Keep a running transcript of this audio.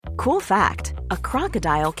Cool fact, a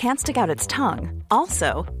crocodile can't stick out its tongue.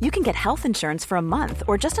 Also, you can get health insurance for a month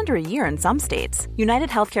or just under a year in some states. United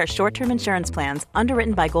Healthcare short-term insurance plans,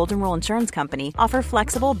 underwritten by Golden Rule Insurance Company, offer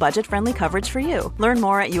flexible, budget-friendly coverage for you. Learn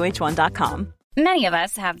more at uh1.com. Many of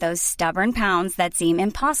us have those stubborn pounds that seem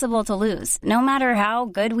impossible to lose, no matter how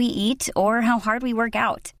good we eat or how hard we work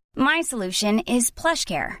out. My solution is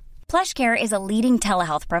PlushCare. PlushCare is a leading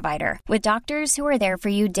telehealth provider with doctors who are there for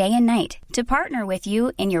you day and night to partner with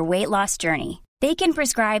you in your weight loss journey. They can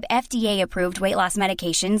prescribe FDA-approved weight loss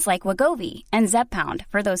medications like Wegovy and Zepbound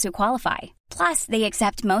for those who qualify. Plus, they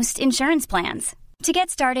accept most insurance plans. To get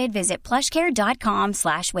started, visit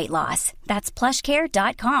plushcare.com/weightloss. That's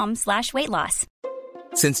plushcare.com/weightloss.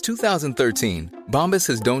 Since 2013, Bombas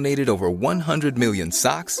has donated over 100 million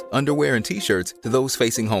socks, underwear, and T-shirts to those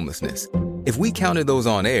facing homelessness. If we counted those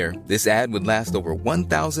on air, this ad would last over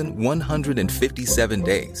 1,157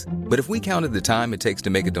 days. But if we counted the time it takes to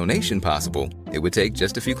make a donation possible, it would take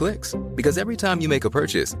just a few clicks. Because every time you make a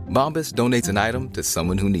purchase, Bombas donates an item to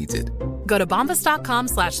someone who needs it. Go to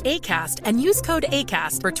bombas.com/ACAST and use code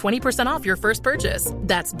ACAST for 20% off your first purchase.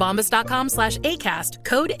 That's bombas.com/ACAST,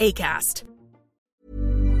 code ACAST.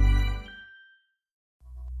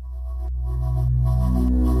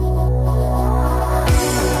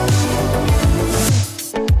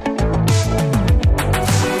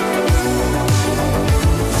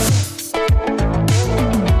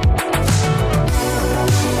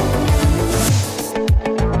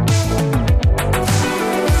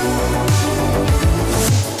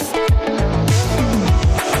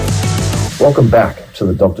 Welcome back to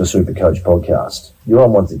the Dr. SuperCoach podcast. You're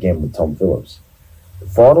on once again with Tom Phillips. The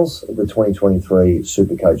finals of the 2023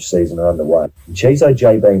 SuperCoach season are underway. Chizo,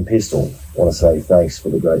 JB and Pistol want to say thanks for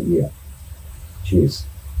the great year. Cheers.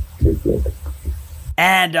 Good flip.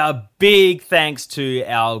 And a big thanks to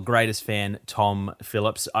our greatest fan, Tom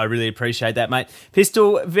Phillips. I really appreciate that, mate.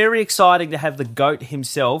 Pistol, very exciting to have the GOAT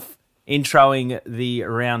himself introing the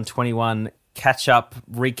round 21 catch-up,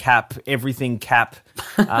 recap, everything cap.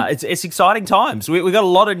 It's exciting times. We got a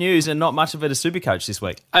lot of news and not much of it is SuperCoach this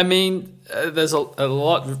week. I mean, there's a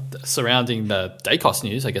lot surrounding the Dacos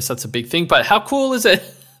news. I guess that's a big thing. But how cool is it,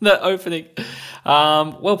 the opening?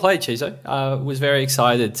 Well played, Chizo. Was very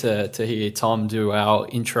excited to hear Tom do our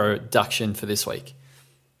introduction for this week.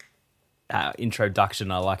 Introduction,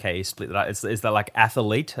 I like how you split that up. Is that like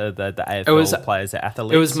athlete? The AFL players are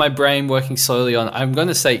athletes? It was my brain working slowly on, I'm going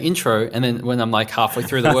to say intro, and then when I'm like halfway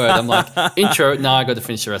through the word, I'm like, intro, now I got to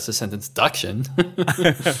finish the rest of the sentence, duction.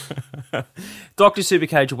 Dr.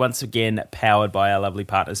 SuperCoach, once again, powered by our lovely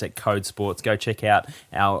partners at Code Sports. Go check out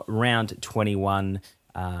our round 21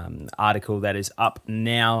 article that is up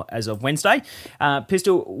now as of Wednesday.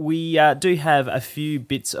 Pistol, we do have a few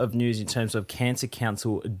bits of news in terms of Cancer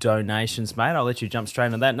Council donations, mate. I'll let you jump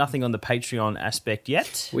straight on that. Nothing on the Patreon aspect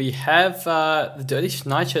yet. We have the Dirty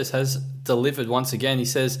Schneitches has delivered once again. He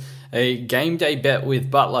says a game day bet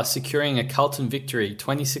with Butler securing a Carlton victory.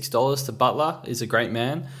 $26 to Butler is a great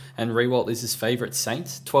man, and Rewalt is his favourite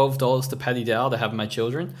saint. $12 to Paddy Dow to have my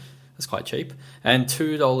children. That's quite cheap. And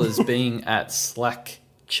 $2 being at Slack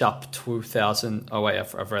Chup 2000. Oh wait,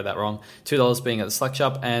 I've read that wrong. $2 being at the Slack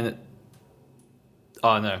Chup, and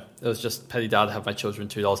oh no, it was just Paddy Dow to have my children.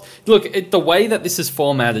 $2. Look, the way that this is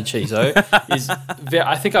formatted, Chizo, is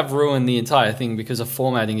I think I've ruined the entire thing because the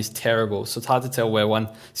formatting is terrible. So it's hard to tell where one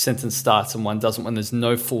sentence starts and one doesn't when there's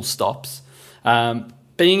no full stops.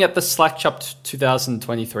 Being at the Slack Chup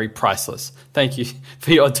 2023, priceless. Thank you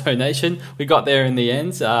for your donation. We got there in the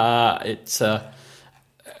end.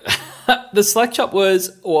 The Slack Chup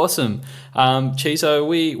was awesome. Chizo,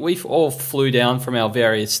 we all flew down from our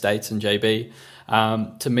various states and JB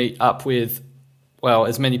to meet up with, well,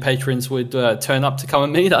 as many patrons would turn up to come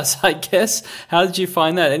and meet us, I guess. How did you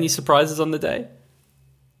find that? Any surprises on the day?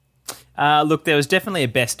 Look, there was definitely a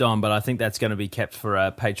best on, but I think that's going to be kept for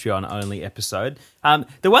a Patreon-only episode.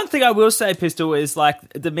 The one thing I will say, Pistol, is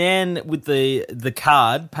like the man with the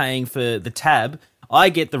card paying for the tab, I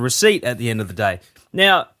get the receipt at the end of the day.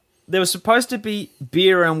 Now, there was supposed to be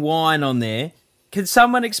beer and wine on there. Can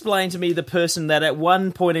someone explain to me the person that at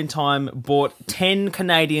one point in time bought 10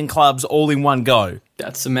 Canadian clubs all in one go?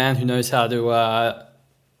 That's the man who knows how to...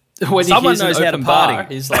 when Someone he hears knows an how to open party. bar,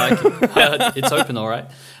 he's like, it's open, all right.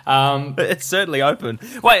 It's certainly open.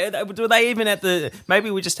 Wait, were they even at the...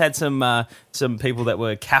 Maybe we just had some people that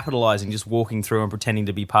were capitalising, just walking through and pretending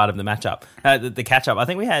to be part of the matchup, the catch-up. I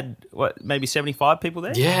think we had, maybe 75 people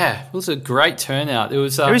there? Yeah, it was a great turnout. It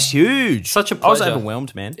was huge. Such a pleasure. I was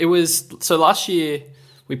overwhelmed, man. It was... So last year,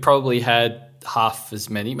 we probably had half as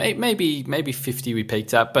many, maybe 50 we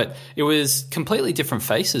peaked at, but it was completely different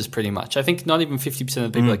faces pretty much. I think not even 50%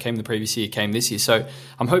 of the people that came the previous year came this year. So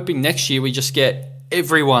I'm hoping next year we just get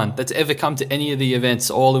everyone that's ever come to any of the events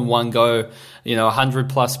all in one go, 100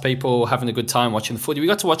 plus people having a good time watching the footy. We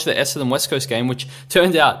got to watch the Essendon West Coast game, which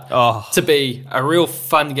turned out to be a real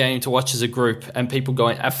fun game to watch as a group, and people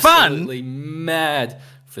going absolutely mad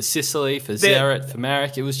for Sicily, for Zeret, for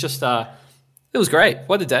Marek. It was just, it was great.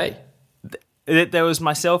 What a day. There was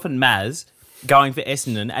myself and Maz going for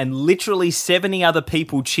Essendon and literally 70 other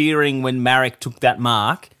people cheering when Marek took that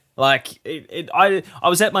mark. Like, I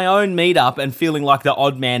was at my own meetup and feeling like the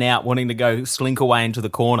odd man out, wanting to go slink away into the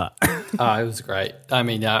corner. It was great. I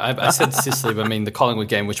mean, I said Sicily, but I mean the Collingwood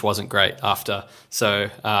game, which wasn't great after. So,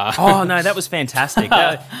 oh no, that was fantastic.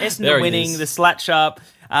 Essendon winning, the slat sharp.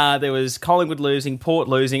 There was Collingwood losing, Port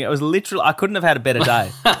losing. It was literally, I couldn't have had a better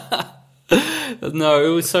day. No, it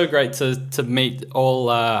was so great to meet all,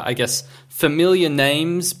 I guess, familiar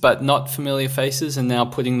names, but not familiar faces, and now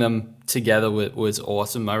putting them together was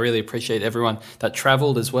awesome. I really appreciate everyone that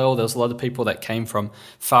travelled as well. There was a lot of people that came from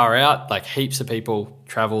far out, like heaps of people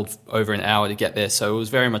travelled over an hour to get there, so it was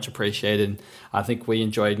very much appreciated. I think we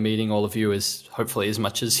enjoyed meeting all of you hopefully as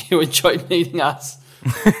much as you enjoyed meeting us.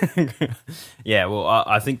 Yeah, well,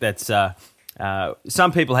 I think that's...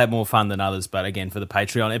 some people had more fun than others, but again, for the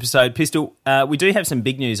Patreon episode, Pistol, we do have some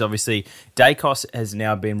big news, obviously. Dacos has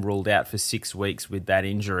now been ruled out for 6 weeks with that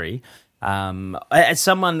injury. As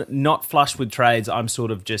someone not flush with trades, I'm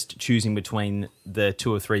sort of just choosing between the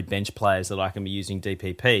 2 or 3 bench players that I can be using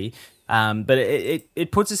DPP. But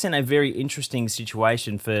it puts us in a very interesting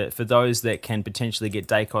situation for those that can potentially get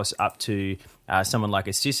Dacos up to someone like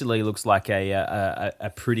a Sicily. Looks like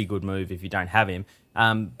a pretty good move if you don't have him.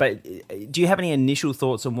 But do you have any initial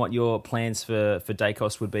thoughts on what your plans for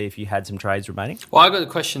Dacos would be if you had some trades remaining? Well, I've got a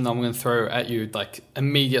question I'm going to throw at you like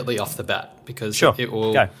immediately off the bat, because it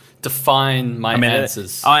will define my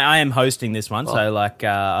answers. I am hosting this one, so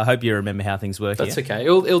I hope you remember how things work. That's okay.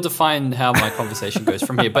 It'll define how my conversation goes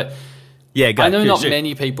from here. But yeah, I know not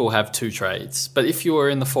many people have 2 trades, but if you were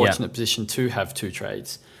in the fortunate position to have 2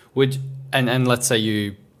 trades, and let's say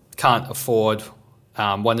you can't afford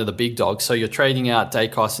one of the big dogs, so you're trading out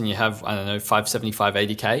Dacos and you have, I don't know, 575,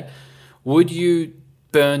 80k, would you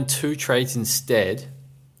burn 2 trades instead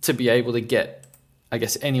to be able to get, I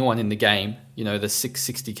guess, anyone in the game, the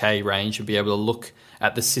 660k range, and be able to look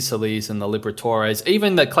at the Sicilies and the Liberatores,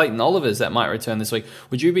 even the Clayton Olivers that might return this week?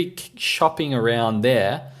 Would you be shopping around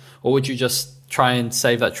there, or would you just try and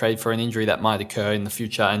save that trade for an injury that might occur in the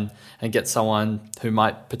future and get someone who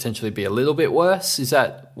might potentially be a little bit worse?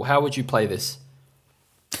 How would you play this?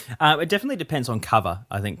 It definitely depends on cover,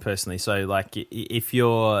 I think, personally. So, like, if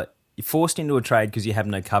you're forced into a trade because you have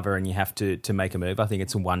no cover and you have to make a move, I think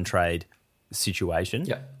it's a one-trade situation.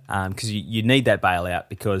 Yeah. Because you need that bailout,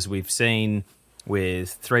 because we've seen with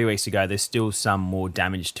 3 weeks ago, there's still some more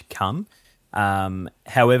damage to come.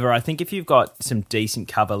 However, I think if you've got some decent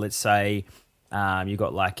cover, let's say you've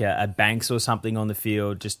got like a Banks or something on the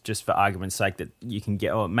field, just for argument's sake, that you can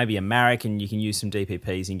get, or maybe a Marek, and you can use some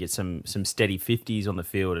DPPs and get some steady 50s on the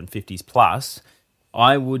field and 50s plus,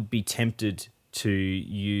 I would be tempted to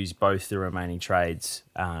use both the remaining trades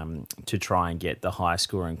to try and get the highest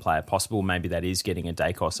scoring player possible. Maybe that is getting a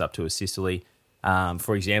Dacos up to a Sicily,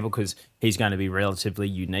 for example, because he's going to be relatively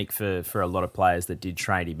unique for a lot of players that did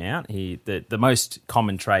trade him out. The most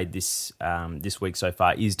common trade this week so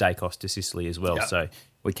far is Dacos to Sicily as well. Yep. So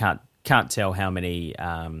we can't tell how many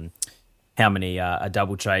are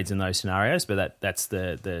double trades in those scenarios, but that's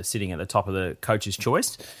the sitting at the top of the coach's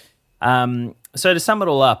choice. So to sum it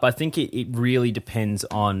all up, I think it really depends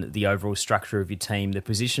on the overall structure of your team, the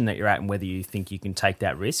position that you're at, and whether you think you can take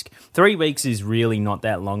that risk. 3 weeks is really not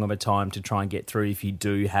that long of a time to try and get through if you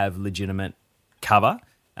do have legitimate cover.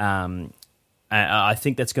 I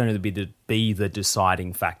think that's going to be the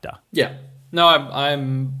deciding factor. Yeah. No,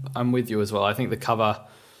 I'm with you as well. I think the cover,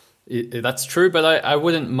 that's true, but I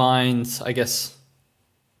wouldn't mind, I guess,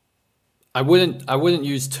 I wouldn't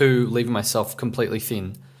use 2, leaving myself completely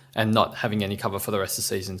thin and not having any cover for the rest of the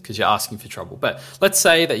season, because you're asking for trouble. But let's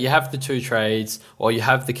say that you have the 2 trades, or you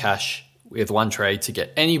have the cash with 1 trade to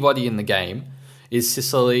get anybody in the game. Is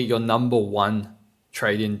Sicily your number 1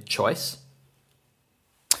 trade-in choice?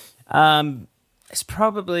 It's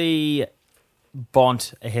probably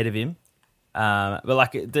Bont ahead of him. But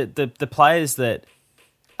like the players that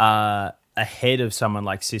are ahead of someone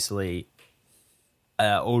like Sicily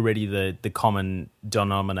are already the common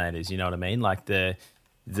denominators, you know what I mean? Like the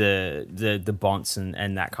Bonts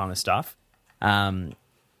and that kind of stuff.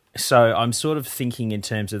 So I'm sort of thinking in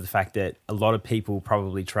terms of the fact that a lot of people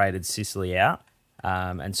probably traded Sicily out,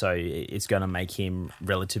 and so it's going to make him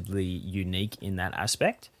relatively unique in that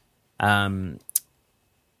aspect. And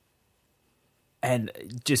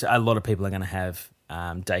just a lot of people are going to have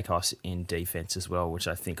Dacos in defense as well, which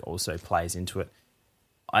I think also plays into it.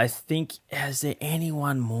 I think, is there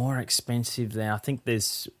anyone more expensive there? I think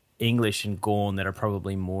there's English and Gawn that are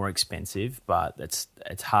probably more expensive, but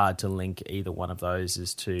it's hard to link either one of those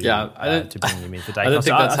as to to bring him in for Dacos. I don't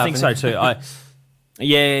think that's I think so too. I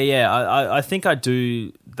think I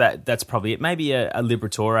do that. That's probably it. Maybe a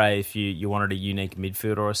Liberatore if you wanted a unique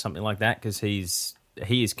midfielder or something like that, because he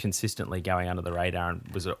is consistently going under the radar and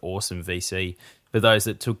was an awesome VC. For those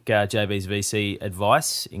that took JB's VC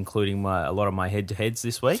advice, including a lot of my head-to-heads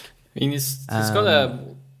this week. I mean, he's got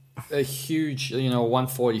a huge,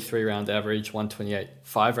 143 round average, 128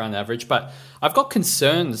 5-round average, but I've got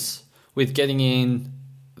concerns with getting in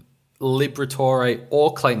Liberatore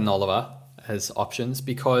or Clayton Oliver as options,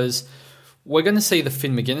 because we're going to see the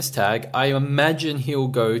Finn McGuinness tag. I imagine he'll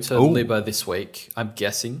go to Libba this week. I'm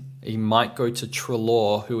guessing he might go to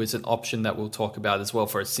Treloar, who is an option that we'll talk about as well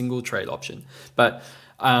for a single trade option. But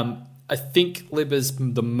I think Libba's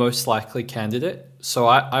the most likely candidate. So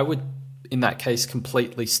I would, in that case,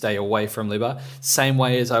 completely stay away from Libba. Same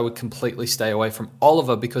way as I would completely stay away from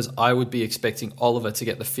Oliver, because I would be expecting Oliver to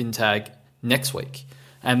get the Finn tag next week.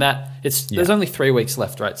 And there's only 3 weeks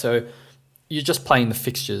left, right? So you're just playing the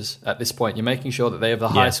fixtures at this point. You're making sure that they have the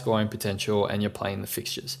high scoring potential, and you're playing the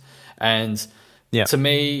fixtures. And to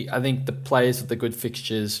me, I think the players with the good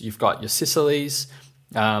fixtures, you've got your Sicilies.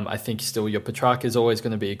 I think still your Petrarca is always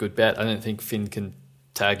going to be a good bet. I don't think Finn can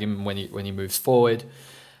tag him when he moves forward.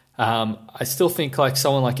 I still think like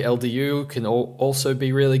someone like LDU can also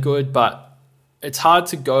be really good, but it's hard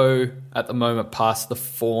to go at the moment past the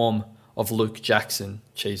form of Luke Jackson,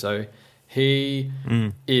 Chizo. He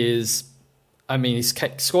is... I mean, he's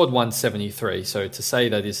scored 173, so to say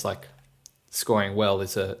that he's like scoring well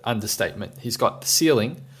is an understatement. He's got the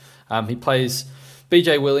ceiling. He plays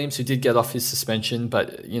BJ Williams, who did get off his suspension,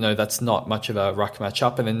 but that's not much of a ruck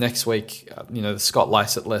matchup. And then next week, the Scott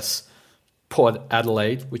Lycett-less Port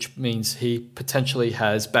Adelaide, which means he potentially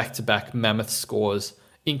has back-to-back mammoth scores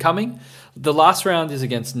incoming. The last round is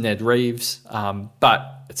against Ned Reeves,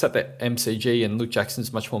 but it's at the MCG, and Luke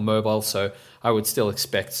Jackson's much more mobile, so I would still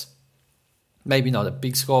expect maybe not a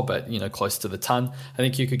big score, but close to the ton. I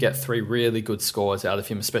think you could get 3 really good scores out of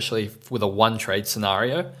him, especially with a one trade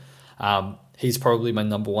scenario. He's probably my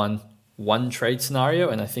number one trade scenario,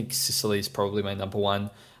 and I think Sicily's probably my number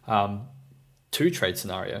 1 2 trade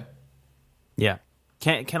scenario. Yeah.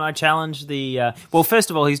 Can I challenge the... well,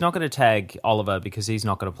 first of all, he's not going to tag Oliver because he's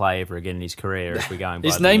not going to play ever again in his career if we're going by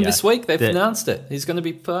his name this week. They've announced it. He's going to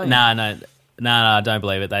be playing. No, I don't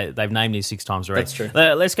believe it. They've named him 6 times already. That's true.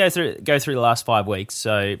 Let's go through the last 5 weeks.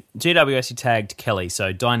 So GWS, he tagged Kelly.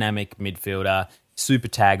 So dynamic midfielder, super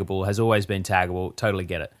taggable, has always been taggable. Totally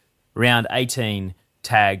get it. Round 18,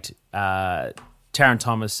 tagged Taron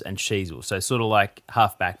Thomas and Sheasel. So sort of like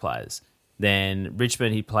half-back players. Then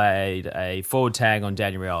Richmond, he played a forward tag on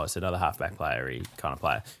Daniel Riollis, another half-back player kind of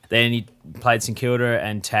player. Then he played St Kilda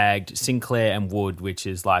and tagged Sinclair and Wood, which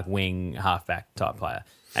is like wing half-back type player.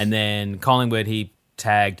 And then Collingwood, he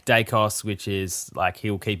tagged Dacos, which is like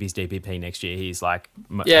he'll keep his DPP next year. He's like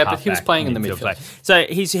but he was playing in the midfield. So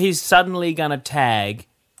he's suddenly going to tag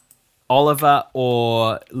Oliver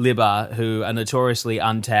or Libba, who are notoriously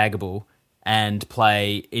untaggable, and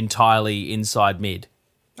play entirely inside mid.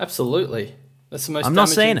 Absolutely. That's the most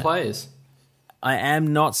damaging players. I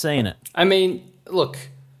am not seeing it. I mean, look,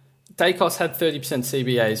 Dacos had 30%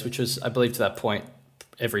 CBAs, which was, I believe, to that point,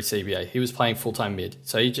 every CBA. He was playing full-time mid.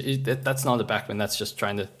 So that's not a backman. That's just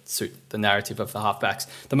trying to suit the narrative of the halfbacks.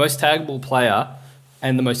 The most taggable player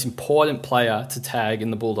and the most important player to tag in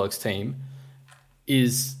the Bulldogs team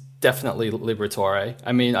is definitely Liberatore.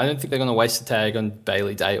 I mean, I don't think they're going to waste a tag on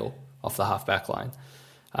Bailey Dale off the halfback line.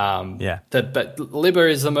 But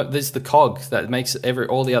Libba is the cog that makes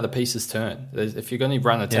all the other pieces turn. If you're going to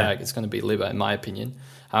run a tag, it's going to be Libba, in my opinion,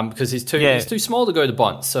 because he's too small to go to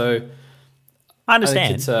Bont. So I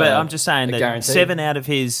understand, but I'm just saying that guarantee. 7 out of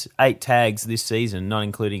his 8 tags this season, not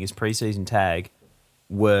including his preseason tag,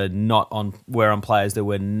 were on players that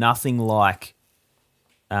were nothing like.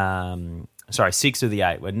 6 of the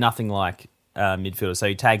 8 were nothing like midfielders. So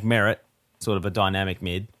he tagged Merritt, sort of a dynamic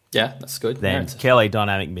mid. Yeah, that's good. Then Kelly,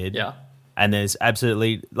 dynamic mid. Yeah. And there's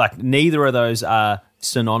absolutely, neither of those are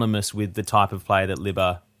synonymous with the type of player that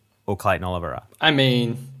Libba or Clayton Oliver are. I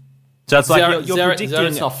mean, So it's like you're predicting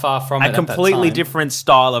Zeret's not far from a it completely at that time. different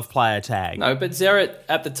style of player tag. No, but Zeret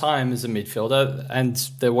at the time is a midfielder, and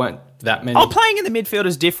there weren't that many. Oh, playing in the midfield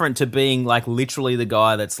is different to being like literally the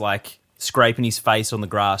guy that's like scraping his face on the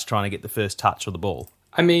grass trying to get the first touch of the ball.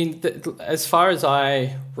 I mean, as far as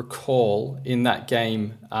I recall in that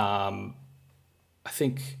game, I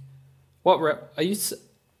think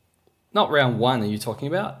not round one? Are you talking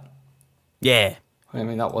about? Yeah. I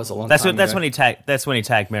mean, that was a long time ago. That's when he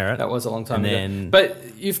tagged Merritt. That was a long time ago.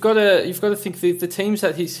 But you've got to think the teams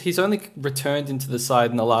that he's only returned into the side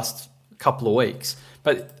in the last couple of weeks.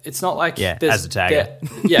 But it's not like as a tagger.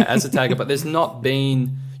 As a tagger. But there's not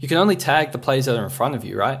been. You can only tag the players that are in front of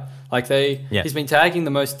you, right? Like he's been tagging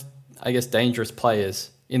the most, I guess, dangerous players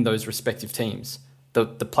in those respective teams. The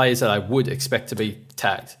players that I would expect to be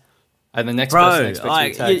tagged. And the next person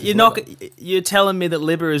expects to be tagged. You're telling me that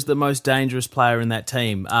Libba is the most dangerous player in that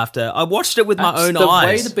team after I watched it with my own eyes. The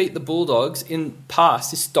way to beat the Bulldogs in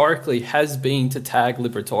past historically has been to tag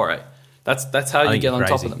Liberatore. That's how you get on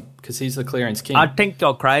top of them, because he's the clearance king. I think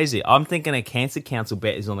you're crazy. I'm thinking a Cancer Council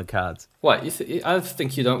bet is on the cards. What? I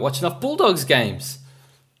think you don't watch enough Bulldogs games.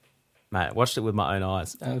 Mate, I watched it with my own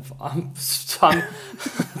eyes. I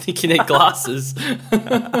think you need glasses.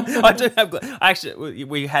 I do have. Actually,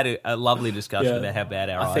 we had a lovely discussion about how bad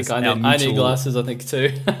our eyes. I need glasses. I think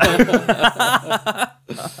too.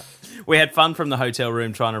 We had fun from the hotel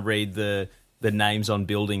room trying to read the names on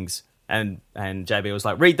buildings, and JB was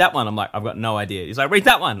like, "Read that one." I'm like, "I've got no idea." He's like, "Read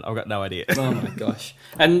that one." I've got no idea. Oh my gosh!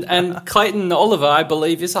 And Clayton Oliver, I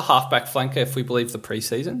believe, is a halfback flanker if we believe the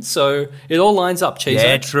preseason. So it all lines up. Cheezo.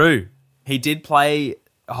 Yeah, true. He did play.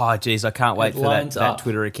 Oh, geez, I can't wait for that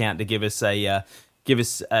Twitter account to give us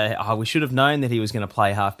we should have known that he was going to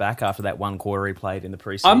play halfback after that one quarter he played in the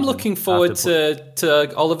preseason. I'm looking forward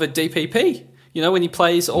to Oliver DPP. You know, when he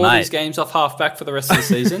plays all these games off halfback for the rest of the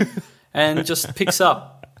season and just picks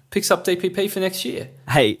up DPP for next year.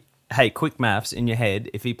 Hey, quick maths in your head.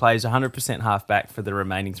 If he plays 100% halfback for the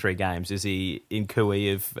remaining 3 games, is he in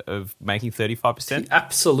cooey of making 35%? He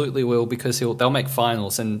absolutely will, because they'll make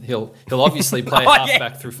finals, and he'll obviously play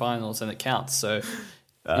halfback through finals, and it counts. So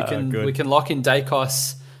we can lock in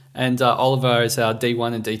Dacos and Oliver as our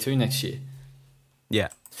D1 and D2 next year. Yeah.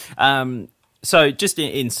 So just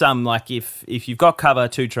in sum, like if you've got cover,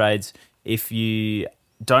 2 trades. If you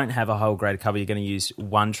don't have a whole grade of cover, you're going to use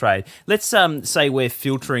 1 trade. Let's say we're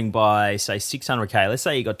filtering by, say, 600K. Let's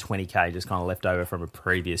say you got 20K just kind of left over from a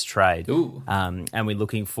previous trade. Ooh. And we're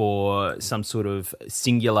looking for some sort of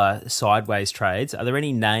singular sideways trades. Are there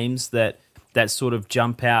any names that sort of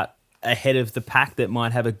jump out ahead of the pack that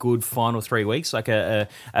might have a good final 3 weeks, like a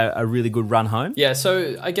really good run home? Yeah,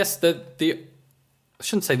 so I guess I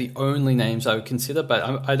shouldn't say the only names I would consider,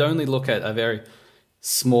 but I'd only look at a very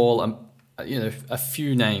small a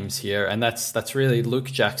few names here, and that's really Luke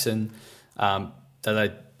Jackson. All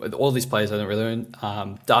these players I don't really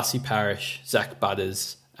own. Darcy Parish, Zach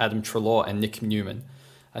Butters, Adam Treloar, and Nick Newman.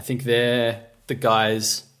 I think they're the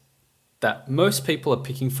guys that most people are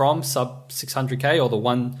picking from sub 600K or the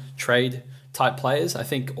 1 trade type players. I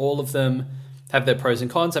think all of them have their pros and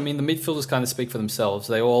cons. I mean, the midfielders kind of speak for themselves.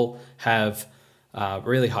 They all have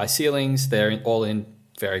really high ceilings. They're all in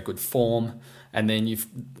very good form, and then you've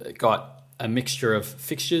got a mixture of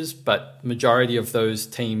fixtures, but majority of those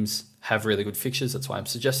teams have really good fixtures. That's why I'm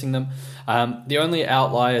suggesting them. The only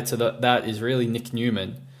outlier to that is really Nick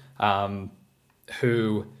Newman,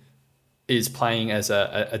 who is playing as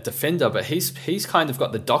a defender, but he's kind of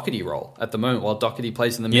got the Doherty role at the moment, while Doherty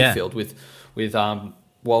plays in the midfield with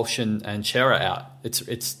Walsh and Shearer out.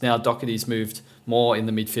 It's now Doherty's moved more in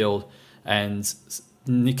the midfield, and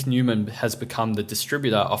Nick Newman has become the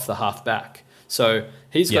distributor off the half back. So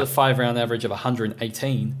he's got a 5-round average of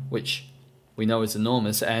 118, which we know is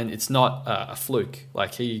enormous, and it's not a fluke.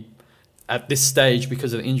 Like at this stage,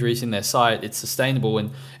 because of injuries in their side, it's sustainable.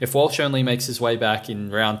 And if Walsh only makes his way back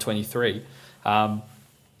in round 23, I'm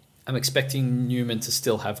expecting Newman to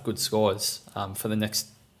still have good scores for the next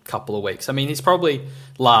couple of weeks. I mean, he's probably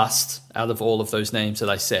last out of all of those names that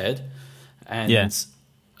I said, and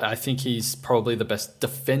I think he's probably the best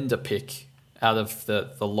defender pick out of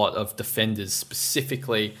the lot of defenders,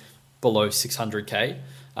 specifically below 600K,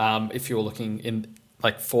 if you're looking in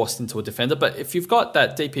forced into a defender. But if you've got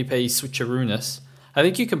that DPP switcherooness, I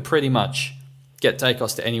think you can pretty much get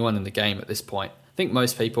Dacos to anyone in the game at this point. I think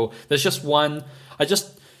most people, there's just one,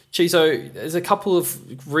 Chizo, there's a couple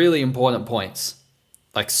of really important points,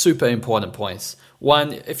 like super important points.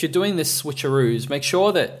 One, if you're doing this switcheroos, make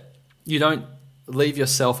sure that you don't leave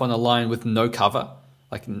yourself on a line with no cover.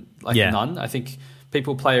 None. I think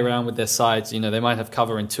people play around with their sides. They might have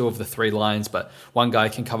cover in 2 of the 3 lines, but one guy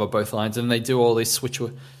can cover both lines, and they do all these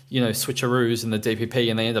switcheroos in the DPP,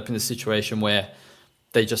 and they end up in a situation where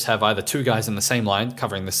they just have either 2 guys in the same line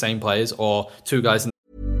covering the same players, or 2 guys in.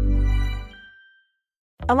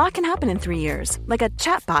 A lot can happen in 3 years, like a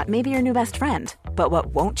chatbot may be your new best friend. But what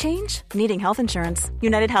won't change? Needing health insurance.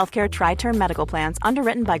 United Healthcare Tri-Term Medical Plans,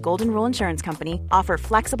 underwritten by Golden Rule Insurance Company, offer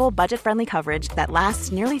flexible, budget-friendly coverage that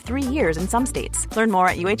lasts nearly 3 years in some states. Learn more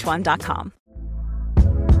at uh1.com.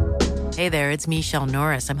 Hey there, it's Michelle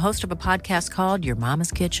Norris. I'm host of a podcast called Your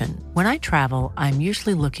Mama's Kitchen. When I travel, I'm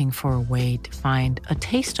usually looking for a way to find a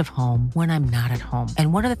taste of home when I'm not at home.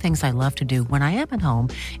 And one of the things I love to do when I am at home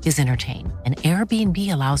is entertain. And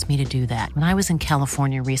Airbnb allows me to do that. When I was in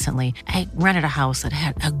California recently, I rented a house that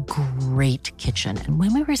had a great kitchen. And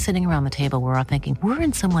when we were sitting around the table, we were all thinking, we're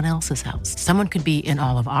in someone else's house. Someone could be in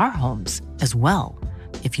all of our homes as well.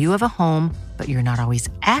 If you have a home, but you're not always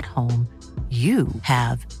at home, you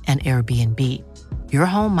have an Airbnb. Your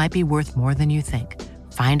home might be worth more than you think.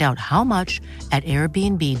 Find out how much at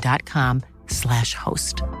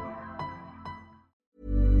airbnb.com/host.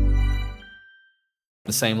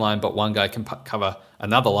 The same line, but one guy can cover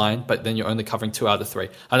another line, but then you're only covering 2 out of 3.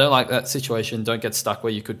 I don't like that situation. Don't get stuck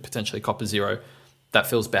where you could potentially cop a 0. That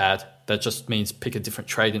feels bad. That just means pick a different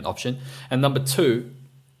trading option. And number 2,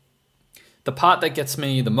 the part that gets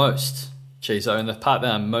me the most, Chizo, and the part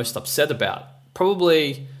that I'm most upset about,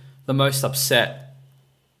 probably the most upset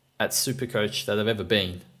at SuperCoach that I've ever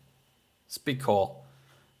been, it's a big call,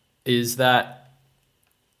 is that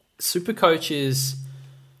SuperCoach is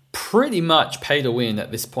pretty much pay to win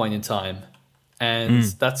at this point in time. And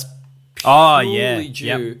that's purely due...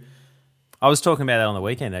 Yep. I was talking about that on the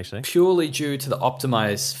weekend, actually. Purely due to the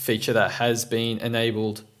Optimize feature that has been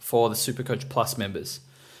enabled for the SuperCoach Plus members.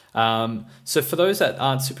 So for those that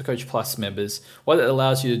aren't SuperCoach Plus members, what it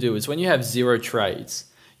allows you to do is when you have 0 trades,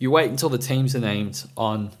 you wait until the teams are named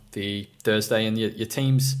on the Thursday, and your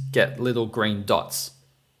teams get little green dots,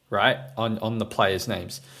 right, on the players'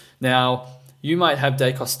 names. Now, you might have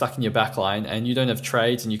Dacos stuck in your back line and you don't have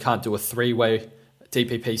trades and you can't do a 3-way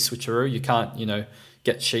DPP switcheroo. You can't,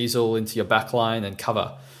 get Sheasel into your back line and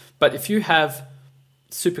cover. But if you have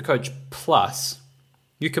SuperCoach Plus,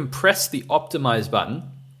 you can press the Optimize button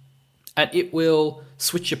and it will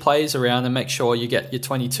switch your players around and make sure you get your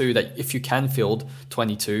 22, that if you can field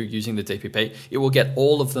 22 using the DPP, it will get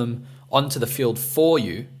all of them onto the field for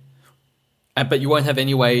you. But you won't have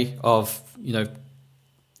any way of,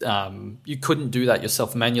 you couldn't do that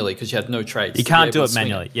yourself manually because you had no trades. You can't do it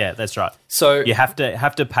manually. Yeah, that's right. So you have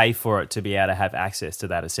to pay for it to be able to have access to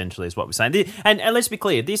that, essentially, is what we're saying. And let's be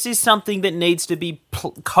clear, this is something that needs to be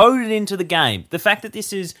coded into the game. The fact that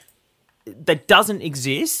that doesn't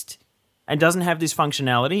exist and doesn't have this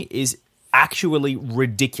functionality is actually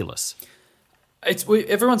ridiculous.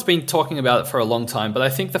 Everyone's been talking about it for a long time, but I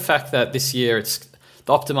think the fact that this year the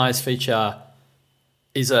Optimize feature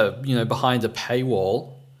is behind a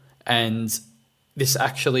paywall, and this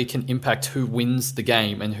actually can impact who wins the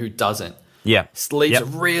game and who doesn't. Yeah, it leaves a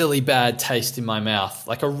really bad taste in my mouth,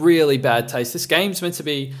 like a really bad taste. This game's meant to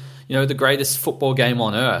be, the greatest football game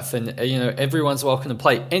on earth, and everyone's welcome to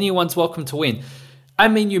play. Anyone's welcome to win. I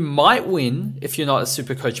mean, you might win if you're not a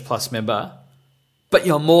SuperCoach Plus member, but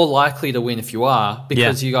you're more likely to win if you are,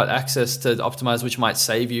 because you got access to Optimize, which might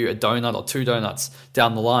save you a donut or 2 donuts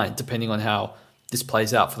down the line, depending on how this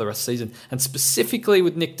plays out for the rest of the season. And specifically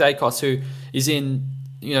with Nick Dacos, who is in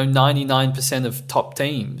 99% of top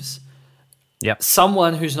teams. Yep.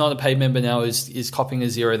 Someone who's not a paid member now is copying a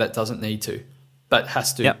 0 that doesn't need to, but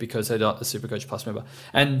has to because they're not a SuperCoach Plus member.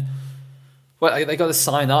 And they got to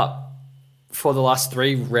sign up for the last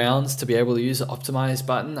 3 rounds to be able to use the Optimize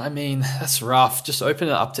button. I mean, that's rough. Just open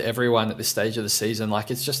it up to everyone at this stage of the season.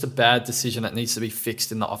 Like, it's just a bad decision that needs to be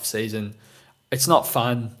fixed in the off season. It's not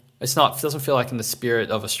fun. It doesn't feel like in the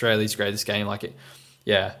spirit of Australia's greatest game. Like it.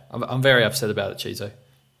 Yeah, I'm very upset about it, Chizo.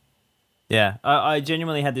 Yeah, I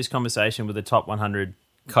genuinely had this conversation with the top 100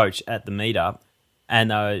 coach at the meetup,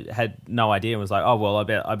 and I had no idea and was like, oh, well,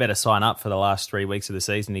 I better sign up for the last 3 weeks of the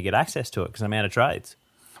season to get access to it because I'm out of trades.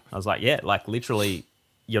 I was like, yeah, like literally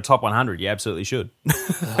your top 100, you absolutely should.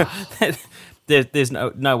 There's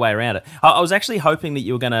no way around it. I was actually hoping that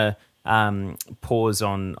you were going to pause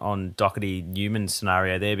on Doherty Newman's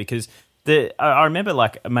scenario there, because I remember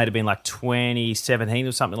it might have been 2017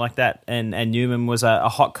 or something like that, and Newman was a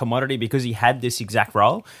hot commodity because he had this exact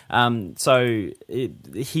role. So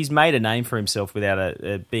he's made a name for himself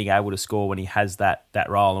without being able to score when he has that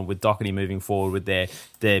role. And with Doherty moving forward with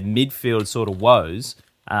their midfield sort of woes,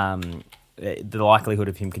 the likelihood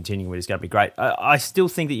of him continuing is going to be great. I still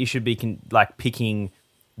think that you should be picking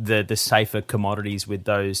the safer commodities with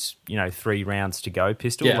those 3 rounds to go,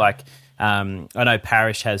 Pistol. Yeah. I know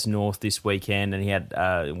Parrish has North this weekend and he had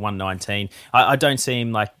 119. I don't see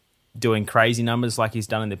him doing crazy numbers like he's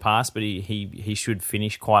done in the past, but he should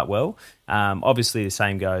finish quite well. Obviously, the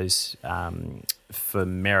same goes for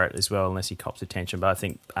Merritt as well, unless he cops attention. But I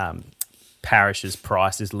think Parrish's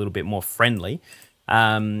price is a little bit more friendly.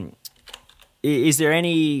 Is there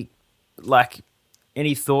any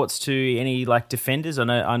thoughts to any defenders?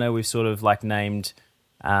 I know we've sort of named.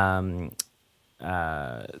 So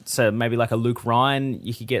maybe a Luke Ryan,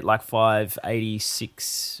 you could get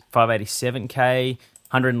 587K.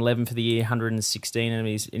 111 for the year, 116 in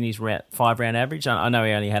his 5-round average. I know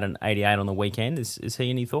he only had an 88 on the weekend. Is he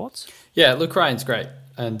any thoughts? Yeah, Luke Ryan's great.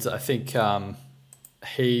 And I think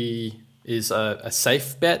he is a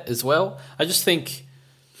safe bet as well. I just think,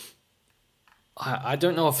 I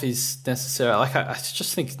don't know if he's necessarily, I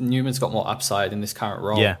just think Newman's got more upside in this current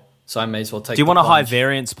role. Yeah. So I may as well take. Do you want a high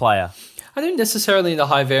variance player? I don't necessarily need a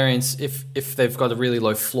high variance if they've got a really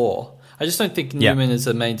low floor. I just don't think Newman as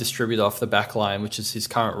a main distributor off the back line, which is his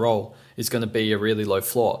current role, is going to be a really low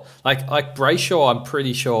floor. Like Brayshaw, I'm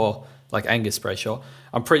pretty sure, Angus Brayshaw,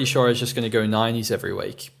 I'm pretty sure is just going to go 90s every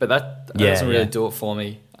week. But that doesn't really do it for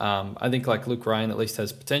me. I think Luke Ryan at least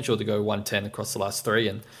has potential to go 110 across the last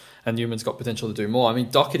 3, and Newman's got potential to do more. I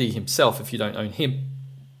mean, Doherty himself, if you don't own him,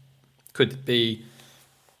 could be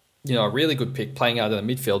a really good pick playing out in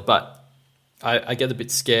the midfield. But I get a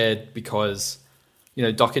bit scared because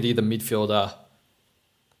Doherty, the midfielder,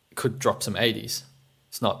 could drop some 80s.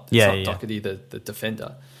 It's not Doherty, the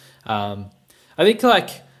defender. I think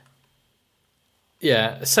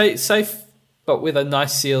safe, but with a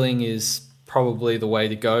nice ceiling is probably the way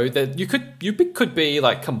to go. That you could be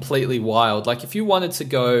completely wild. If you wanted to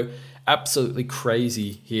go absolutely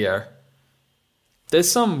crazy here,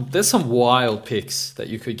 there's some wild picks that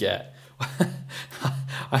you could get.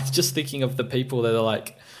 I'm just thinking of the people that are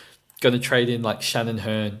going to trade in Shannon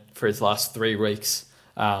Hearn for his last 3 weeks,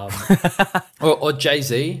 or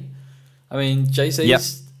Jay-Z. I mean,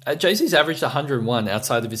 Jay-Z's averaged 101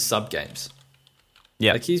 outside of his sub games.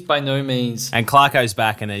 Yeah, he's by no means. And Clarko's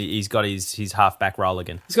back, and he's got his halfback role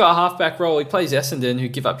again. He's got a halfback role. He plays Essendon, who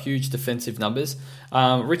give up huge defensive numbers.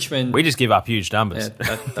 Richmond, we just give up huge numbers.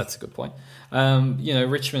 Yeah, that's a good point.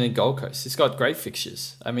 Richmond and Gold Coast. He's got great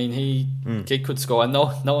fixtures. I mean, he could score, and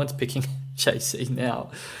no one's picking JC now.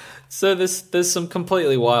 So there's some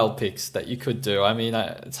completely wild picks that you could do. I mean,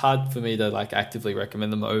 it's hard for me to actively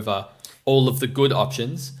recommend them over all of the good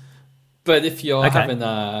options. But if you're having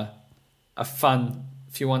a fun,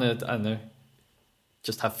 if you want to, I don't know,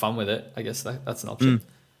 just have fun with it, I guess that's an option.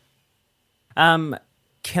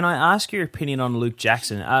 Can I ask your opinion on Luke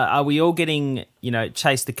Jackson? Are we all getting,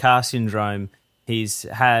 chase the car syndrome? He's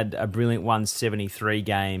had a brilliant 173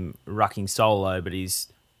 game rucking solo, but he's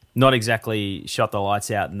not exactly shot the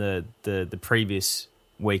lights out in the previous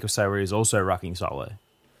week or so where he was also rucking solo.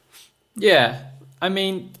 Yeah. I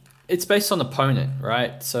mean, it's based on opponent,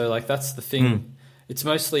 right? So, that's the thing. It's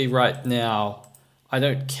mostly right now, I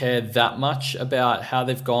don't care that much about how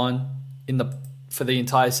they've gone for the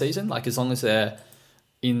entire season. As long as they're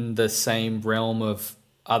in the same realm of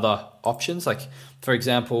other options. For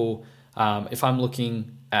example, if I'm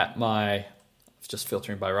looking at just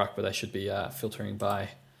filtering by ruck, but I should be filtering by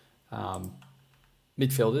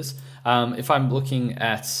midfielders. If I'm looking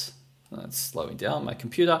at, that's slowing down my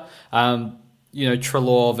computer,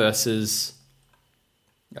 Treloar versus,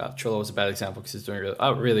 Treloar was a bad example because he's doing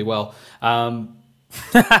really well.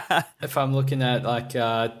 If I'm looking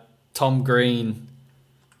at Tom Green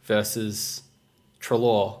versus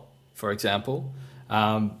Treloar, for example,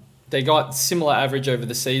 they got similar average over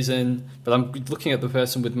the season, but I'm looking at the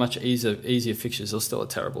person with much easier fixtures. They're still a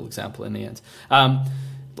terrible example in the end.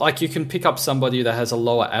 You can pick up somebody that has a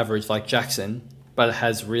lower average like Jackson, but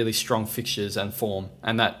has really strong fixtures and form,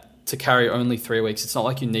 and that to carry only 3 weeks. It's not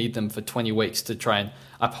like you need them for 20 weeks to try and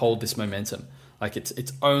uphold this momentum.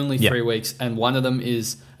 It's only 3 weeks, and one of them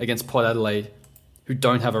is against Port Adelaide, who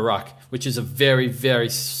don't have a ruck, which is a very, very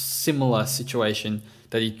similar situation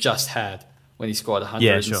that he just had when he scored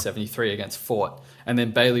 173 against Fort. And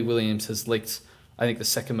then Bailey Williams has leaked, I think, the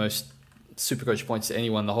second most Supercoach points to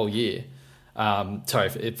anyone the whole year.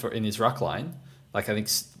 In his ruck line. I think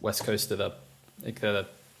West Coast they're the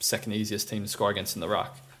second easiest team to score against in the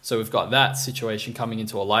ruck. So we've got that situation coming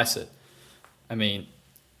into a Lycett. I mean,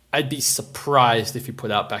 I'd be surprised if you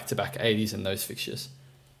put out back-to-back 80s in those fixtures.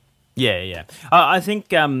 Yeah. I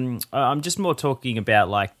think I'm just more talking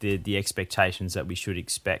about the expectations that we should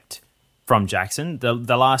expect from Jackson.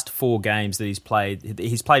 The last 4 games that he's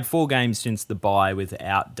played 4 games since the bye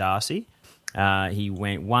without Darcy. He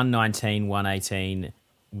went 119, 118,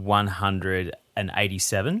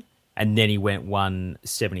 187, and then he went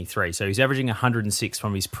 173. So he's averaging 106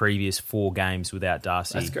 from his previous 4 games without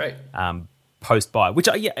Darcy. That's great. Post-bye, which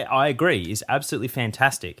I agree is absolutely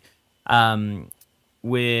fantastic.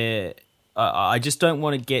 Where I just don't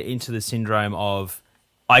want to get into the syndrome of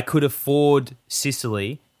I could afford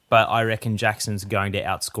Sicily, but I reckon Jackson's going to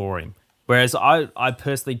outscore him. Whereas I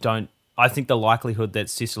personally don't. I think the likelihood that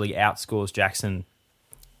Sicily outscores Jackson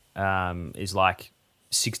is like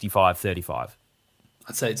 65-35.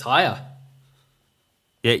 I'd say it's higher.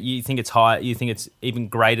 Yeah, you think it's higher? You think it's even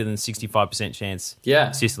greater than 65% chance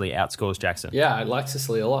Sicily outscores Jackson? Yeah, I like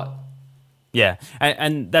Sicily a lot. Yeah,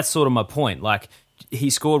 and that's sort of my point. Like,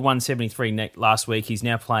 he scored 173 last week. He's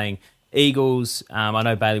now playing Eagles. I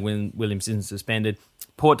know Bailey Williams isn't suspended.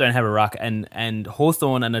 Port don't have a ruck, and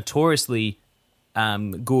Hawthorn are notoriously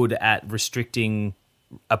good at restricting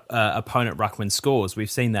opponent ruckman scores.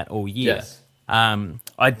 We've seen that all year. Yes.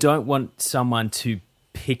 I don't want someone to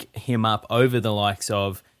pick him up over the likes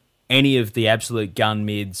of any of the absolute gun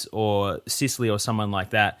mids or Sicily or someone like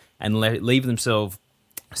that and leave themselves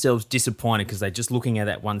disappointed because they're just looking at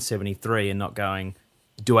that 173 and not going,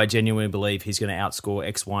 do I genuinely believe he's going to outscore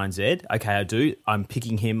X, Y, and Z? Okay, I do. I'm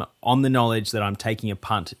picking him on the knowledge that I'm taking a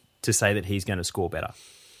punt to say that he's going to score better.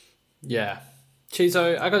 Yeah.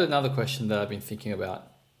 Chizo, I got another question that I've been thinking about.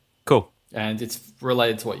 Cool. And it's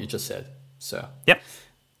related to what you just said. So, yep.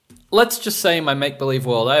 Let's just say in my make-believe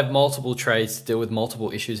world, I have multiple trades to deal with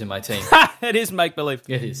multiple issues in my team. It is make-believe.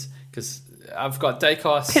 It is. Because I've got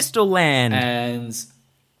Dacos. Pistol Land. And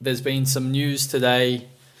there's been some news today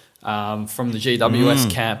from the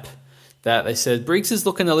GWS camp that they said Briggs is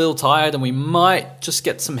looking a little tired and we might just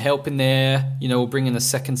get some help in there. You know, we'll bring in a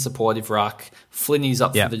second supportive ruck. Flinny's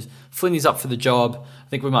up for the job. I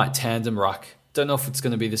think we might tandem ruck. Don't know if it's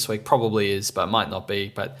going to be this week. Probably is, but it might not be.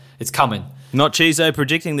 But it's coming. Not Chizo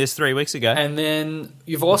predicting this 3 weeks ago. And then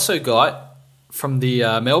you've also got from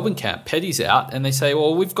the Melbourne camp, Petty's out, and they say,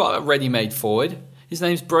 well, we've got a ready-made forward. His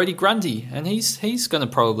name's Brodie Grundy, and he's going to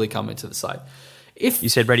probably come into the side. If you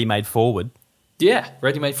said ready-made forward. Yeah,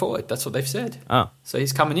 ready-made forward. That's what they've said. Oh. So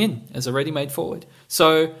he's coming in as a ready-made forward.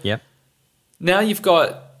 So yep. Now you've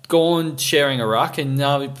got Gawn sharing a ruck, and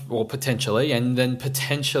now, or potentially, and then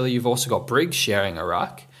potentially you've also got Briggs sharing a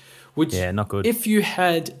ruck. Not good. If you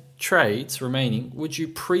had trades remaining, would you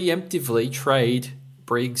preemptively trade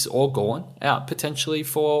Briggs or Gawn out potentially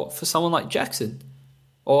for someone like Jackson?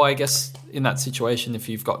 Or I guess in that situation, if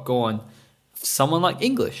you've got Gawn, someone like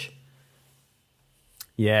English.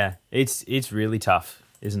 Yeah, it's really tough,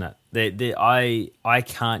 isn't it? I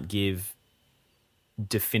can't give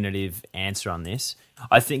definitive answer on this.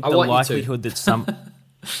 I think the likelihood that some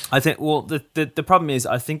the problem is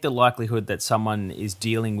I think the likelihood that someone is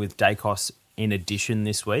dealing with Dacos in addition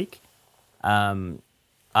this week.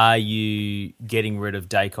 Are you getting rid of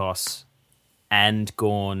Dacos and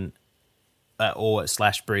Gawn or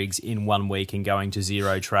 / Briggs in 1 week and going to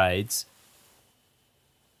 0 trades?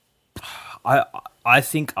 I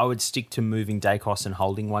think I would stick to moving Dacos and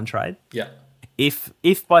holding 1 trade. Yeah.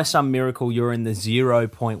 If by some miracle you're in the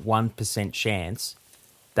 0.1% chance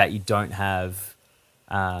that you don't have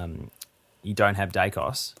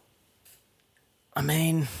Dacos, I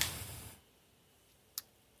mean,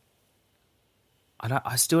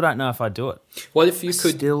 I still don't know if I'd do it. What if you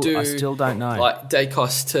could I still don't know. Like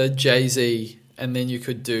Dacos to Jay-Z, and then you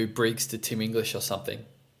could do Briggs to Tim English or something?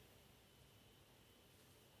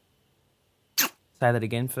 Say that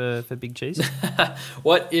again for Big Cheese.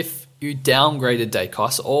 What if you downgraded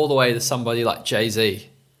Dacos all the way to somebody like Jay-Z,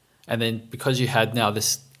 and then because you had now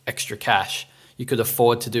this extra cash, you could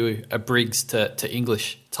afford to do a Briggs to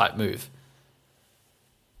English type move?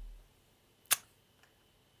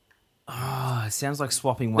 Oh, it sounds like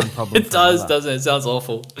swapping one problem. It does, doesn't it? It sounds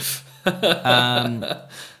awful.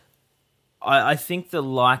 I think the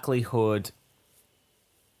likelihood...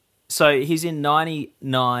 So he's in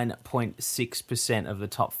 99.6% of the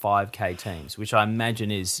top 5K teams, which I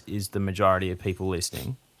imagine is the majority of people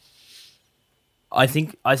listening. I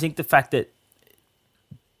think the fact that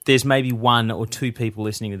there's maybe 1 or 2 people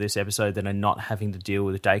listening to this episode that are not having to deal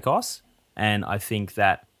with Dacos, and I think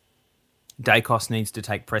that Dacos needs to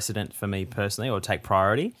take precedent for me personally, or take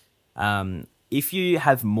priority. If you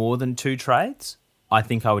have more than 2 trades, I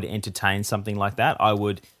think I would entertain something like that. I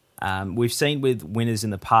would... we've seen with winners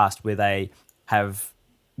in the past where they have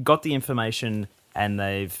got the information and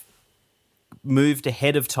they've moved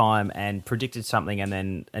ahead of time and predicted something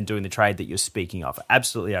and doing the trade that you're speaking of.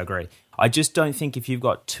 Absolutely, I agree. I just don't think if you've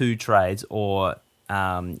got two trades or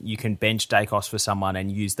you can bench Dacos for someone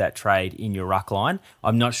and use that trade in your ruck line,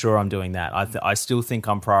 I'm not sure I'm doing that. I still think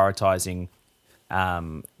I'm prioritising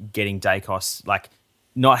getting Dacos, like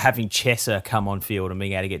not having Chesser come on field and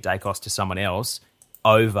being able to get Dacos to someone else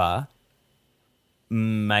over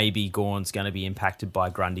maybe Gawn's going to be impacted by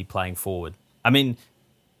Grundy playing forward. I mean,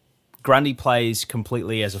 Grundy plays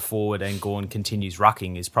completely as a forward and Gawn continues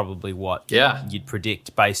rucking is probably what you'd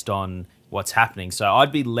predict based on what's happening. So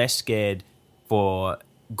I'd be less scared for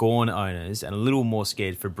Gawn owners and a little more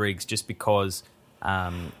scared for Briggs just because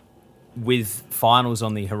with finals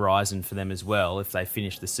on the horizon for them as well, if they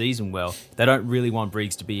finish the season well, they don't really want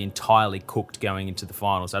Briggs to be entirely cooked going into the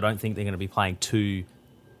finals. I don't think they're going to be playing two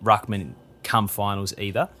ruckmen come finals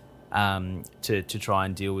either to try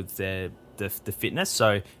and deal with the fitness.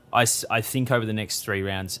 So I think over the next 3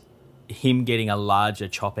 rounds, him getting a larger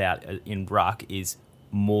chop out in ruck is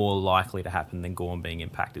more likely to happen than Gawn being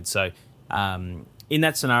impacted. So in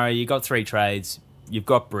that scenario, you've got 3 trades, you've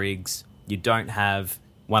got Briggs, you don't have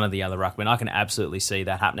one of the other ruckmen. I can absolutely see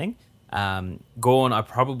that happening. Gawn, I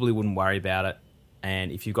probably wouldn't worry about it.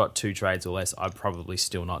 And if you've got 2 trades or less, I'm probably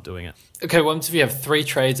still not doing it. Okay, what if you have 3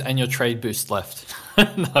 trades and your trade boost left?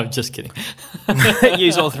 No, I'm just kidding.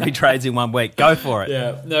 Use all 3 trades in 1 week. Go for it.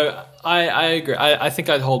 Yeah, no, I agree. I think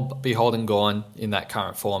I'd be holding Gawn in that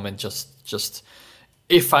current form and just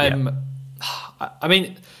if I'm... Yeah. I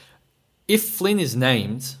mean, if Flynn is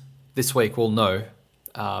named this week, we'll know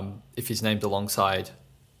if he's named alongside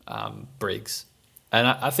Briggs. And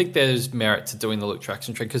I think there's merit to doing the Luke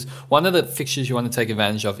Traxton trade because one of the fixtures you want to take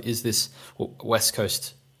advantage of is this West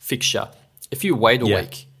Coast fixture. If you wait a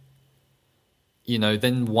week,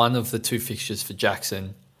 then one of the 2 fixtures for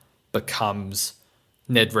Jackson becomes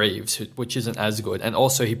Ned Reeves, which isn't as good. And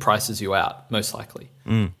also he prices you out, most likely.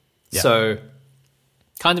 So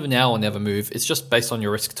kind of a now or never move. It's just based on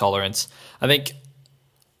your risk tolerance. I think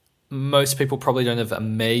most people probably don't have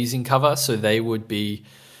amazing cover, so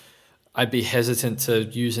I'd be hesitant to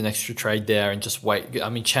use an extra trade there and just wait. I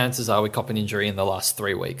mean, chances are we cop an injury in the last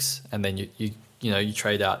 3 weeks and then you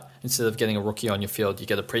trade out. Instead of getting a rookie on your field, you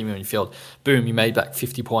get a premium on your field. Boom, you made back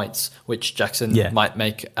 50 points, which Jackson might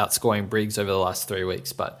make outscoring Briggs over the last 3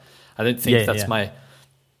 weeks. But I don't think that's my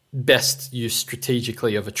best use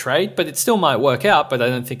strategically of a trade, but it still might work out, but I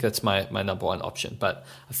don't think that's my number one option. But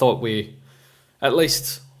I thought we at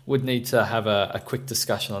least would need to have a quick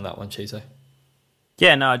discussion on that one, Chizo.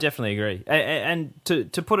 Yeah, no, I definitely agree. And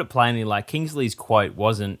to put it plainly, like Kingsley's quote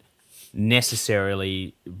wasn't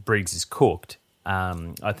necessarily Briggs is cooked.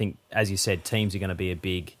 I think, as you said, teams are going to be a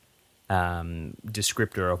big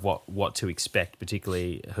descriptor of what to expect,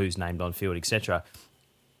 particularly who's named on field, etc.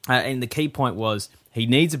 And the key point was he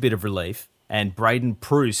needs a bit of relief, and Braden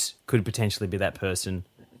Pruce could potentially be that person,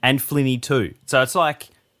 and Flinny too. So it's like...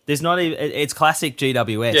 There's not even, it's classic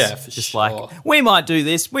GWS. Yeah, for just sure. Like, we might do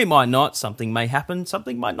this, we might not. Something may happen,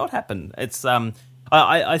 something might not happen. It's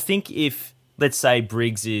I think if, let's say,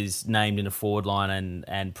 Briggs is named in a forward line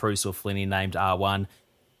and Pruce or Flinney named R1,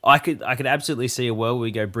 I could absolutely see a world where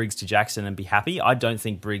we go Briggs to Jackson and be happy. I don't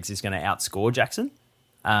think Briggs is going to outscore Jackson.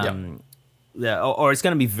 Or it's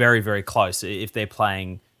going to be very, very close if they're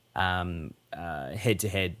playing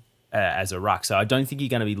head-to-head as a ruck. So I don't think you're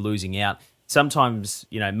going to be losing out. Sometimes,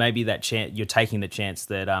 maybe that you're taking the chance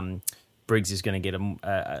that Briggs is going to get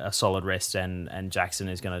a solid rest and Jackson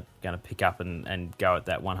is going to pick up and go at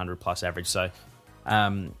that 100-plus average. So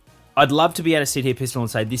I'd love to be able to sit here, Pistol,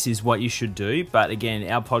 and say this is what you should do. But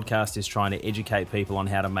again, our podcast is trying to educate people on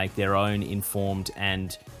how to make their own informed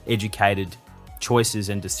and educated choices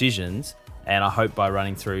and decisions. And I hope by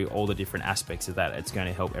running through all the different aspects of that, it's going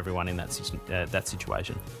to help everyone in that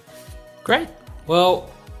situation. Great. Well...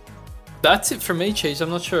 That's it from me, Cheese.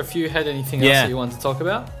 I'm not sure if you had anything else that you wanted to talk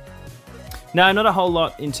about. No, not a whole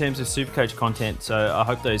lot in terms of SuperCoach content, so I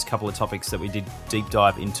hope those couple of topics that we did deep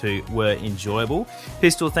dive into were enjoyable.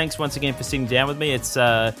 Pistol, thanks once again for sitting down with me. It's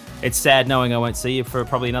sad knowing I won't see you for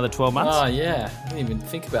probably another 12 months. Oh, yeah. I didn't even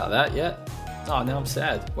think about that yet. Oh, now I'm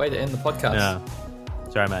sad. Way to end the podcast. No.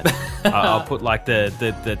 Sorry, mate. I'll put like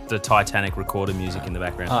the Titanic recorder music in the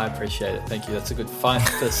background. Oh, I appreciate it. Thank you. That's a good fun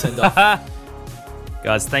to send off.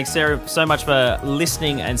 Guys, thanks Sarah so much for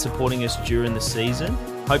listening and supporting us during the season.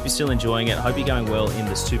 Hope you're still enjoying it. Hope you're going well in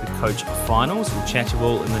the SuperCoach finals. We'll chat to you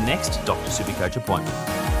all in the next Dr. SuperCoach appointment.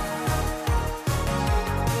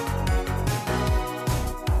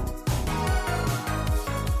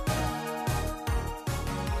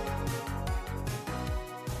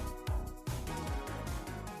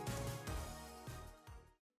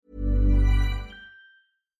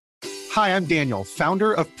 Hi, I'm Daniel,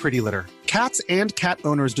 founder of Pretty Litter. Cats and cat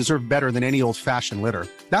owners deserve better than any old-fashioned litter.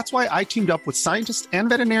 That's why I teamed up with scientists and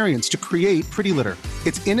veterinarians to create Pretty Litter.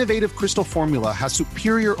 Its innovative crystal formula has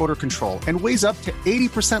superior odor control and weighs up to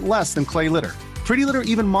 80% less than clay litter. Pretty Litter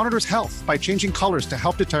even monitors health by changing colors to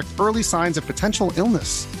help detect early signs of potential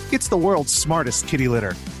illness. It's the world's smartest kitty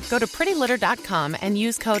litter. Go to prettylitter.com and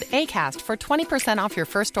use code ACAST for 20% off your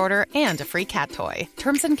first order and a free cat toy.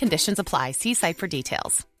 Terms and conditions apply. See site for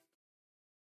details.